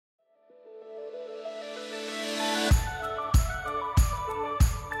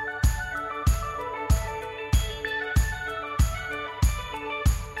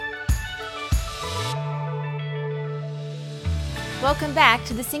Welcome back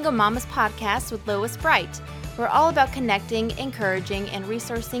to the Single Mamas Podcast with Lois Bright. We're all about connecting, encouraging, and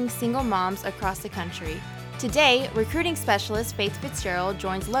resourcing single moms across the country. Today, recruiting specialist Faith Fitzgerald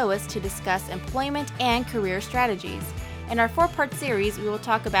joins Lois to discuss employment and career strategies. In our 4-part series, we will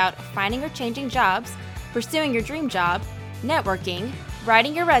talk about finding or changing jobs, pursuing your dream job, networking,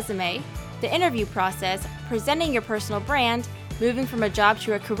 writing your resume, the interview process, presenting your personal brand, moving from a job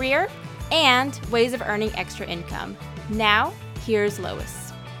to a career, and ways of earning extra income. Now, here's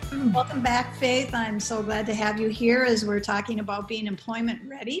Lois. Welcome back, Faith. I'm so glad to have you here as we're talking about being employment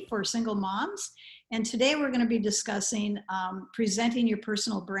ready for single moms. And today we're going to be discussing presenting your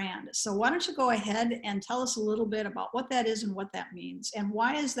personal brand. So why don't you go ahead and tell us a little bit about what that is and what that means, and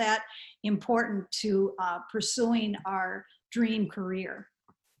why is that important to pursuing our dream career?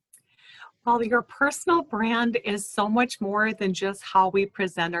 Well, your personal brand is so much more than just how we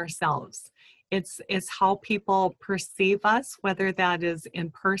present ourselves. It's how people perceive us, whether that is in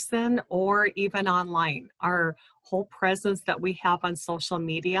person or even online. Our whole presence that we have on social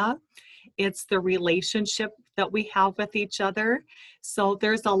media. It's the relationship that we have with each other. So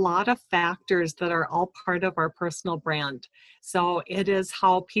there's a lot of factors that are all part of our personal brand. So it is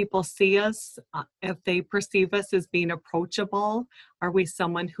how people see us, if they perceive us as being approachable. Are we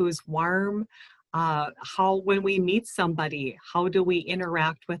someone who's warm? When we meet somebody, how do we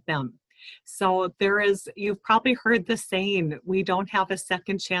interact with them? So you've probably heard the saying, we don't have a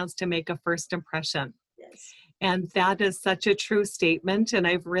second chance to make a first impression. Yes. And that is such a true statement. And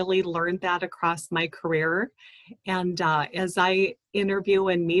I've really learned that across my career. And as I interview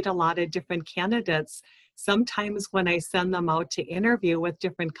and meet a lot of different candidates, sometimes when I send them out to interview with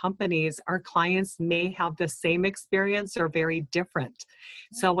different companies, our clients may have the same experience or very different.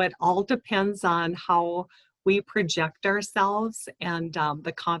 So it all depends on how we project ourselves and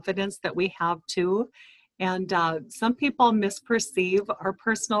the confidence that we have too. And some people misperceive our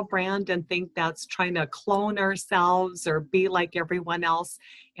personal brand and think that's trying to clone ourselves or be like everyone else.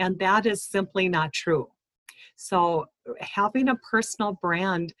 And that is simply not true. So having a personal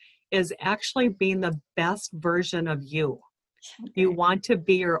brand is actually being the best version of you. Okay. You want to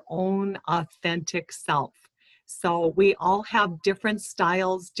be your own authentic self. So we all have different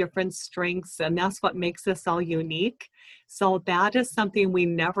styles, different strengths, and that's what makes us all unique. So that is something we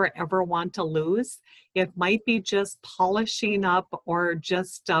never, ever want to lose. It might be just polishing up or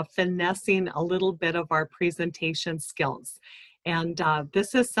just finessing a little bit of our presentation skills. And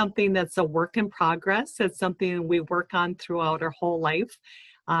this is something that's a work in progress. It's something we work on throughout our whole life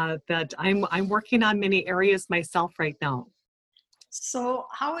that I'm working on many areas myself right now. So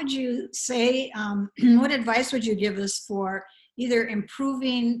how would you say, what advice would you give us for either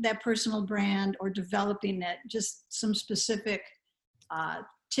improving that personal brand or developing it? Just some specific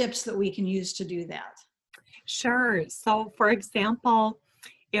tips that we can use to do that. Sure. So for example,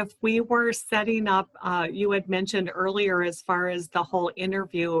 if we were setting up, you had mentioned earlier as far as the whole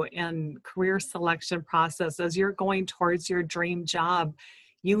interview and career selection process, as you're going towards your dream job,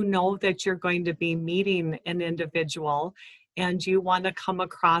 you know that you're going to be meeting an individual and you want to come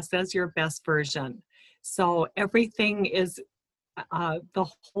across as your best version. So everything is, the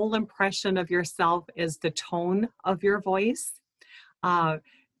whole impression of yourself is the tone of your voice.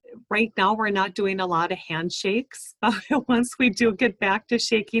 Right now, we're not doing a lot of handshakes, but once we do get back to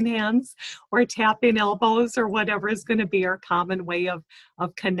shaking hands or tapping elbows or whatever is going to be our common way of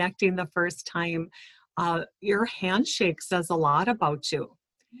connecting the first time, your handshake says a lot about you.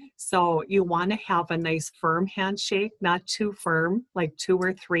 So you want to have a nice firm handshake, not too firm, like 2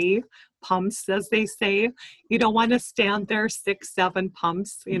 or 3 pumps, as they say. You don't want to stand there 6, 7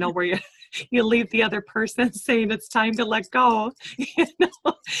 pumps, where you leave the other person saying it's time to let go.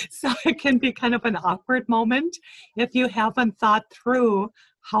 So it can be kind of an awkward moment if you haven't thought through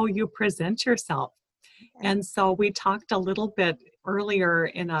how you present yourself. And so we talked a little bit earlier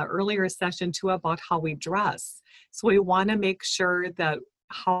in an earlier session too about how we dress. So we want to make sure that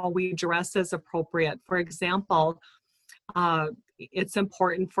how we dress is appropriate. For example, it's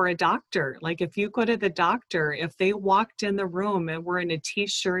important for a doctor. Like if you go to the doctor, if they walked in the room and were in a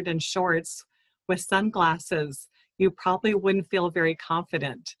t-shirt and shorts with sunglasses, you probably wouldn't feel very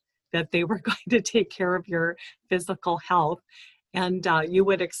confident that they were going to take care of your physical health. And you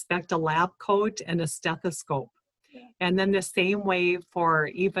would expect a lab coat and a stethoscope. And then the same way for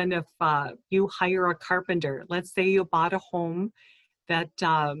even if you hire a carpenter, let's say you bought a home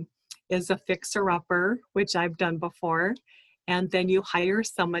that is a fixer-upper, which I've done before, and then you hire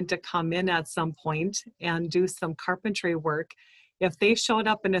someone to come in at some point and do some carpentry work. If they showed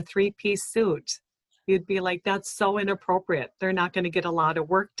up in a 3-piece suit, you'd be like, that's so inappropriate. They're not going to get a lot of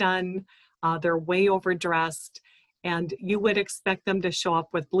work done. They're way overdressed. And you would expect them to show up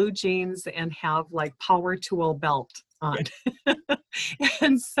with blue jeans and have like power tool belt on.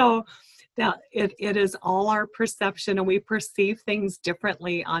 And so that it is all our perception, and we perceive things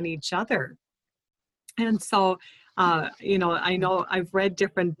differently on each other. And so, I know I've read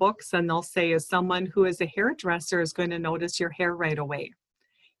different books, and they'll say, as someone who is a hairdresser is going to notice your hair right away.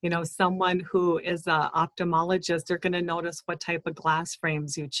 Someone who is an ophthalmologist, they're going to notice what type of glass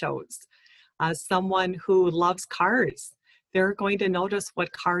frames you chose. Someone who loves cars, they're going to notice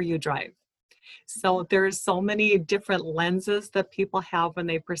what car you drive. So there's so many different lenses that people have when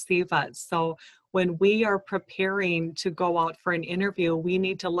they perceive us. So when we are preparing to go out for an interview, we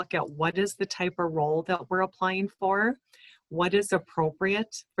need to look at what is the type of role that we're applying for, what is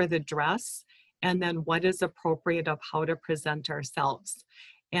appropriate for the dress, and then what is appropriate of how to present ourselves.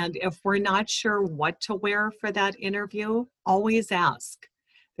 And if we're not sure what to wear for that interview, always ask.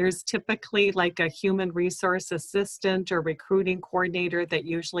 There's typically like a human resource assistant or recruiting coordinator that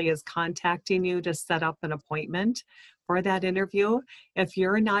usually is contacting you to set up an appointment for that interview. If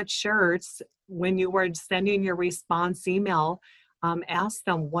you're not sure, when you are sending your response email, ask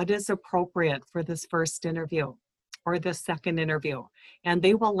them what is appropriate for this first interview or the second interview, and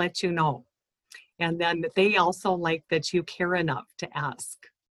they will let you know. And then they also like that you care enough to ask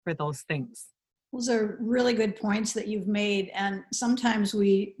for those things. Those are really good points that you've made. And sometimes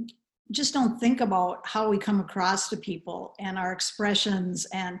we just don't think about how we come across to people and our expressions.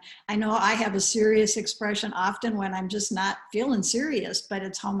 And I know I have a serious expression often when I'm just not feeling serious, but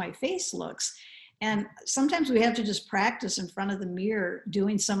it's how my face looks. And sometimes we have to just practice in front of the mirror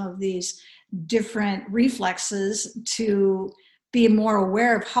doing some of these different reflexes to be more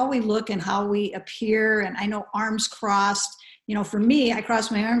aware of how we look and how we appear. And I know arms crossed. For me, I cross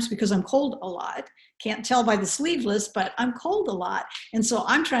my arms because I'm cold a lot. Can't tell by the sleeveless, but I'm cold a lot. And so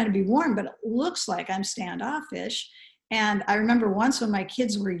I'm trying to be warm, but it looks like I'm standoffish. And I remember once when my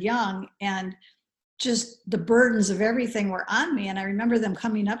kids were young and just the burdens of everything were on me. And I remember them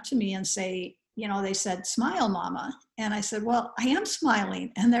coming up to me and say, they said, "Smile, Mama." And I said, "Well, I am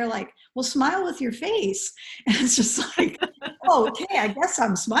smiling." And they're like, "Well, smile with your face." And it's just like, oh, okay, I guess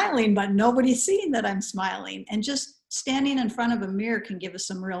I'm smiling, but nobody's seeing that I'm smiling. And just standing in front of a mirror can give us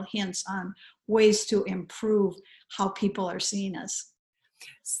some real hints on ways to improve how people are seeing us.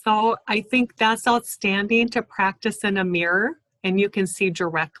 So I think that's outstanding to practice in a mirror, and you can see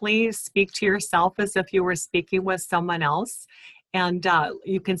directly, speak to yourself as if you were speaking with someone else. And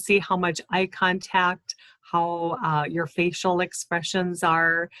you can see how much eye contact, how your facial expressions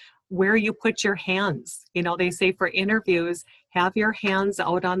are, where you put your hands. They say for interviews, have your hands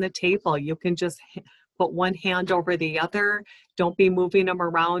out on the table. You can just put one hand over the other. Don't be moving them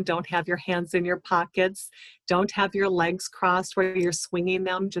around. Don't have your hands in your pockets. Don't have your legs crossed where you're swinging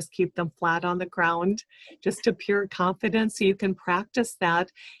them. Just keep them flat on the ground. Just a pure confidence. So you can practice that.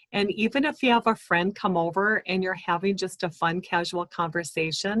 And even if you have a friend come over and you're having just a fun, casual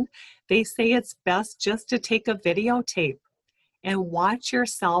conversation, they say it's best just to take a videotape and watch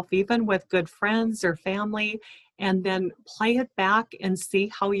yourself, even with good friends or family, and then play it back and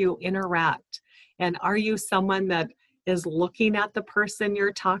see how you interact. And are you someone that is looking at the person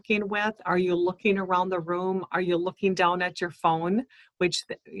you're talking with? Are you looking around the room? Are you looking down at your phone? Which,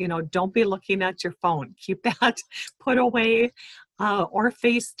 don't be looking at your phone. Keep that put away or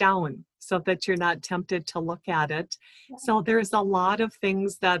face down so that you're not tempted to look at it. So there's a lot of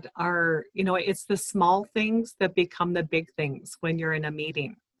things that are, it's the small things that become the big things when you're in a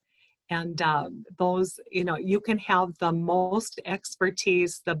meeting. And those, you can have the most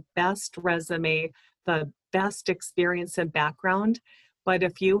expertise, the best resume, the best experience and background. But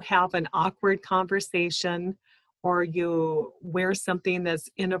if you have an awkward conversation or you wear something that's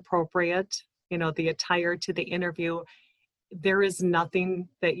inappropriate, the attire to the interview, there is nothing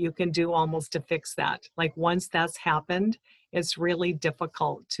that you can do almost to fix that. Like once that's happened, it's really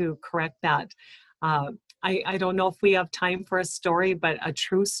difficult to correct that. I don't know if we have time for a story, but a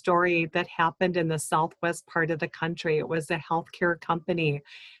true story that happened in the southwest part of the country. It was a healthcare company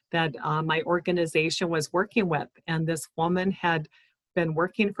that my organization was working with. And this woman had been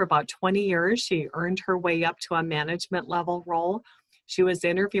working for about 20 years. She earned her way up to a management level role. She was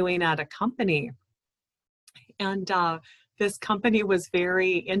interviewing at a company. And this company was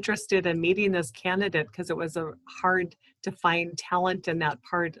very interested in meeting this candidate because it was hard to find talent in that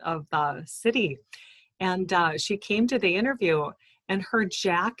part of the city. And she came to the interview and her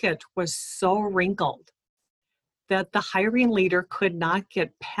jacket was so wrinkled that the hiring leader could not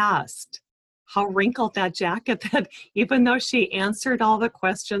get past how wrinkled that jacket, that even though she answered all the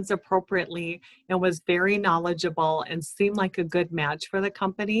questions appropriately and was very knowledgeable and seemed like a good match for the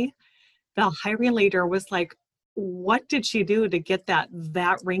company, the hiring leader was like, what did she do to get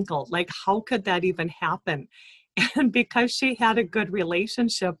that wrinkle? Like, how could that even happen? And because she had a good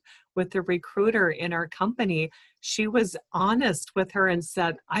relationship with the recruiter in our company, she was honest with her and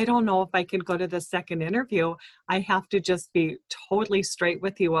said, I don't know if I can go to the second interview. I have to just be totally straight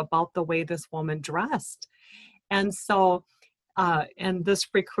with you about the way this woman dressed. And so, and this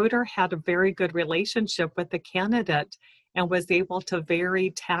recruiter had a very good relationship with the candidate and was able to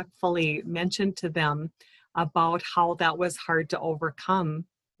very tactfully mention to them about how that was hard to overcome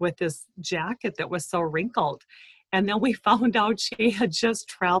with this jacket that was so wrinkled. And then we found out she had just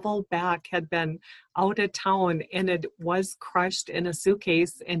traveled back, had been out of town, and it was crushed in a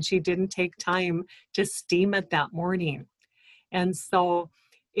suitcase, and she didn't take time to steam it that morning. And so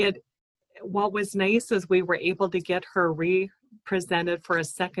what was nice is we were able to get her represented for a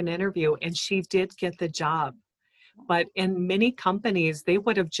second interview, and she did get the job. But in many companies, they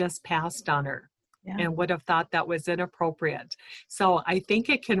would have just passed on her. Yeah. And would have thought that was inappropriate. So I think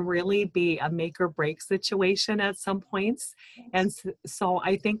it can really be a make or break situation at some points. And so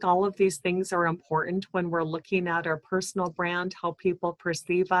I think all of these things are important when we're looking at our personal brand, how people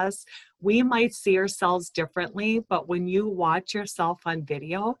perceive us. We might see ourselves differently, but when you watch yourself on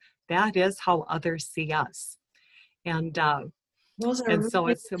video, that is how others see us. And those are so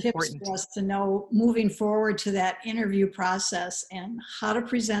really it's tips important for us to know moving forward to that interview process and how to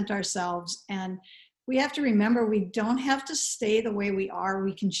present ourselves. And we have to remember, we don't have to stay the way we are.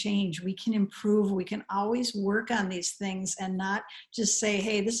 We can change, we can improve, we can always work on these things and not just say,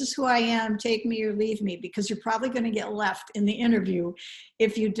 hey, this is who I am, take me or leave me, because you're probably going to get left in the interview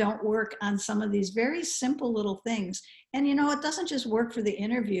if you don't work on some of these very simple little things. And you know, it doesn't just work for the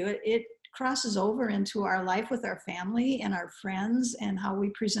interview, it crosses over into our life with our family and our friends and how we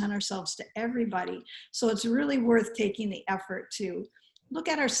present ourselves to everybody. So it's really worth taking the effort to look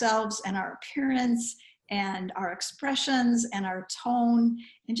at ourselves and our appearance and our expressions and our tone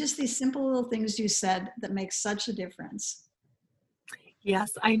and just these simple little things you said that make such a difference.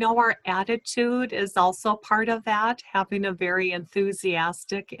 Yes, I know our attitude is also part of that, having a very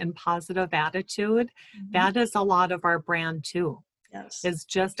enthusiastic and positive attitude. Mm-hmm. That is a lot of our brand too. Yes. Is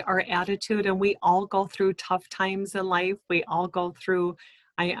just our attitude. And we all go through tough times in life. We all go through,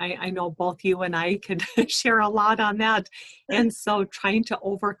 I know both you and I could share a lot on that. And so trying to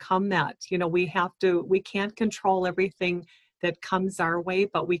overcome that, you know, we can't control everything that comes our way,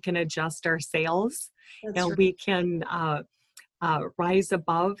 but we can adjust our sails. That's and right. We can rise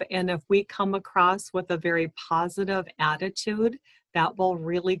above. And if we come across with a very positive attitude, that will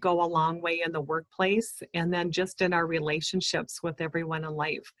really go a long way in the workplace and then just in our relationships with everyone in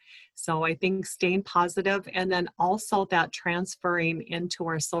life. So I think staying positive and then also that transferring into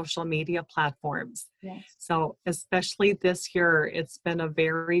our social media platforms. Yes. So especially this year, it's been a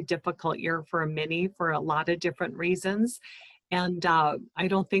very difficult year for many for a lot of different reasons. And I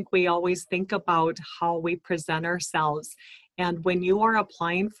don't think we always think about how we present ourselves. And when you are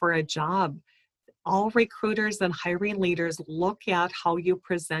applying for a job, all recruiters and hiring leaders look at how you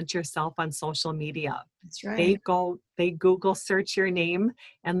present yourself on social media. That's right. They Google search your name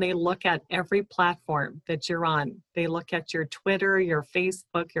and they look at every platform that you're on. They look at your Twitter, your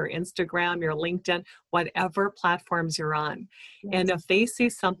Facebook, your Instagram, your LinkedIn, whatever platforms you're on. Yes. And if they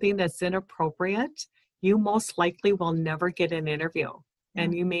see something that's inappropriate, you most likely will never get an interview. Yeah.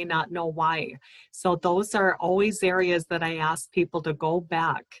 And you may not know why. So those are always areas that I ask people to go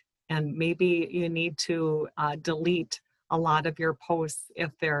back. And maybe you need to delete a lot of your posts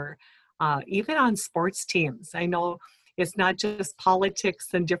if they're even on sports teams. I know it's not just politics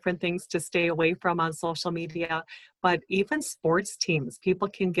and different things to stay away from on social media, but even sports teams, people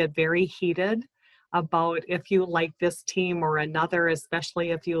can get very heated about if you like this team or another,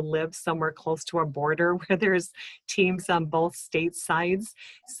 especially if you live somewhere close to a border where there's teams on both state sides.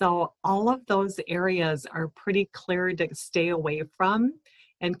 So all of those areas are pretty clear to stay away from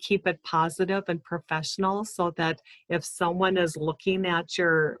and keep it positive and professional so that if someone is looking at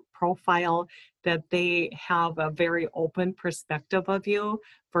your profile, that they have a very open perspective of you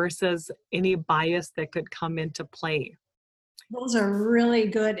versus any bias that could come into play. Those are really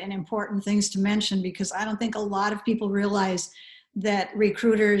good and important things to mention because I don't think a lot of people realize that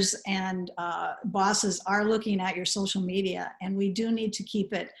recruiters and bosses are looking at your social media, and we do need to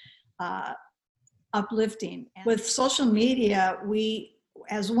keep it uplifting. And with social media,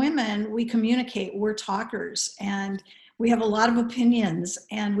 as women, we communicate, we're talkers, and we have a lot of opinions,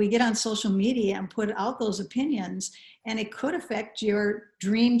 and we get on social media and put out those opinions, and it could affect your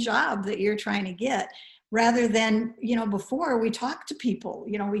dream job that you're trying to get. rather than, before we talked to people,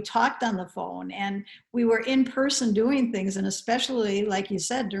 we talked on the phone and we were in person doing things. And especially, like you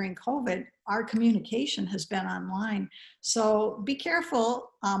said, during COVID, our communication has been online. So be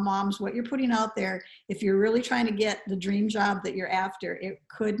careful, moms, what you're putting out there. If you're really trying to get the dream job that you're after, it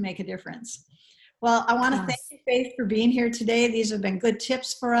could make a difference. Well, I want to thank you, Faith, for being here today. These have been good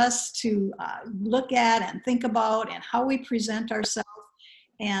tips for us to look at and think about, and how we present ourselves,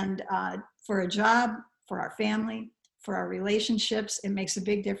 and for a job, for our family, for our relationships. It makes a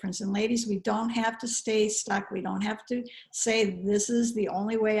big difference. And ladies, we don't have to stay stuck. We don't have to say, this is the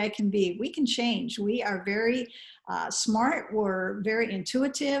only way I can be. We can change. We are very smart. We're very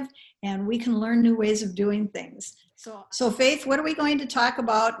intuitive, and we can learn new ways of doing things. So Faith, what are we going to talk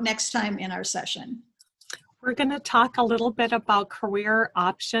about next time in our session? We're going to talk a little bit about career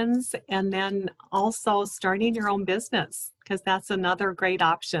options, and then also starting your own business, because that's another great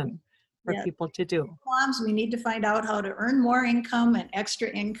option for people to do. Moms, we need to find out how to earn more income and extra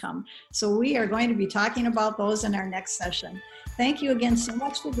income. So we are going to be talking about those in our next session. Thank you again so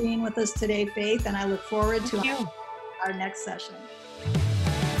much for being with us today, Faith, and I look forward to our next session.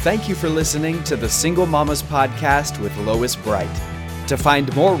 Thank you for listening to the Single Mamas Podcast with Lois Bright. To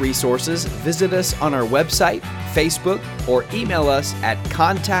find more resources, visit us on our website, Facebook, or email us at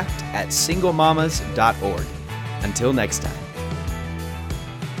contact@singlemamas.org. Until next time.